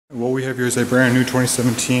What we have here is a brand new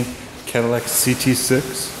 2017 Cadillac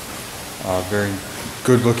CT6. Very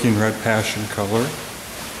good looking red passion color.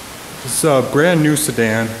 This is a brand new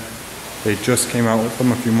sedan. They just came out with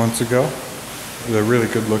them a few months ago. They're really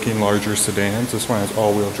good looking larger sedans. This one has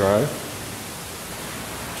all-wheel drive.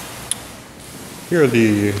 Here are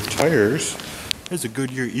the tires. There's a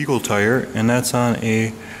Goodyear Eagle tire, and that's on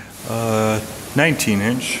a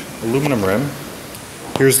 19-inch aluminum rim.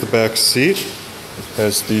 Here's the back seat. It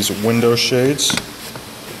has these window shades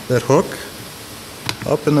that hook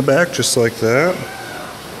up in the back just like that,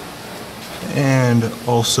 and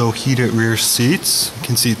also heated rear seats. You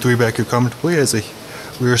can see 3 back here comfortably. It has a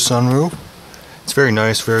rear sunroof. It's very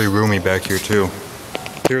nice, very roomy back here too.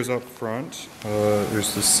 Here's up front.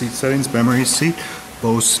 There's the seat settings, memory seat,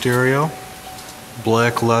 Bose stereo,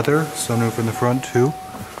 black leather, sunroof in the front too.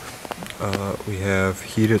 We have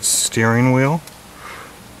heated steering wheel.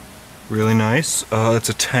 Really nice. It's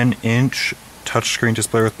a 10-inch touchscreen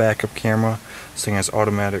display with backup camera. This thing has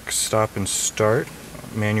automatic stop and start,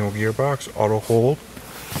 manual gearbox, auto hold.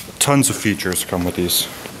 Tons of features come with these.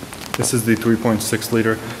 This is the 3.6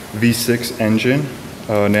 liter V6 engine,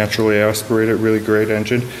 naturally aspirated, really great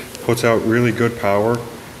engine. Puts out really good power.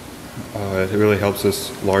 It really helps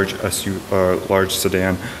this large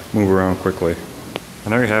sedan move around quickly.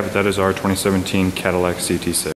 And there you have it. That is our 2017 Cadillac CT6.